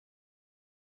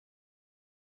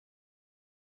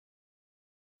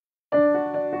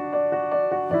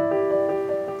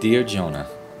Dear Jonah,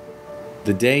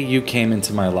 the day you came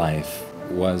into my life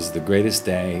was the greatest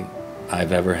day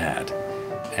I've ever had,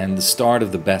 and the start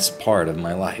of the best part of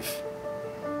my life.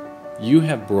 You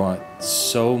have brought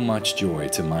so much joy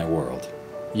to my world.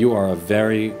 You are a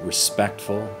very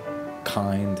respectful,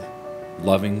 kind,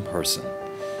 loving person.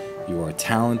 You are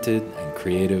talented and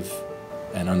creative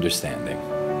and understanding.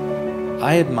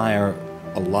 I admire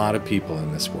a lot of people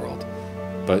in this world,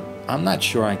 but I'm not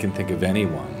sure I can think of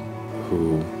anyone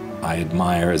who I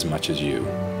admire as much as you.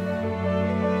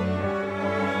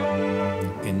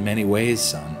 In many ways,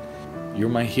 son, you're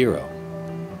my hero,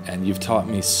 and you've taught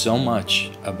me so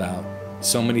much about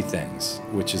so many things,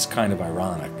 which is kind of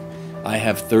ironic. I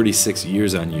have 36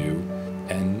 years on you,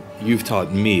 and you've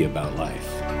taught me about life.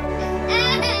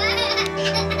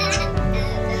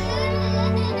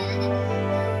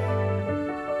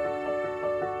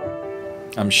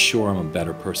 I'm sure I'm a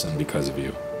better person because of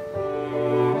you.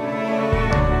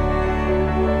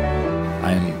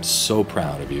 I am so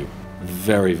proud of you,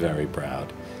 very, very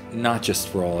proud. Not just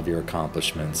for all of your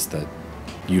accomplishments that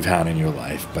you've had in your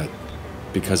life, but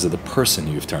because of the person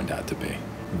you've turned out to be.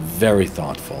 Very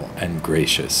thoughtful and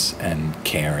gracious and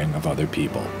caring of other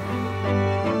people.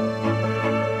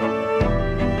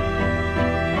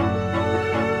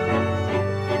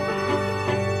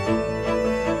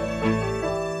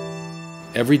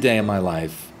 Every day of my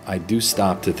life, I do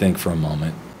stop to think for a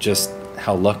moment just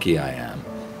how lucky I am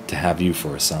to have you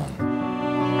for a son.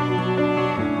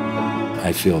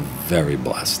 I feel very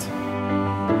blessed.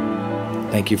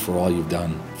 Thank you for all you've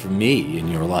done for me in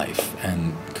your life,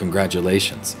 and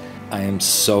congratulations. I am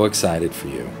so excited for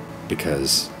you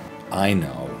because I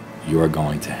know you are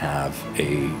going to have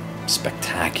a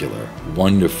spectacular,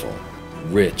 wonderful,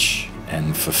 rich,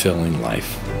 and fulfilling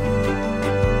life.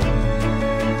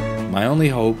 My only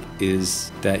hope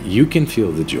is that you can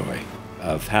feel the joy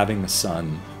of having a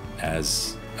son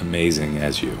as amazing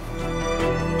as you.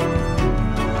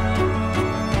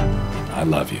 I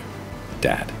love you,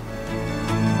 Dad.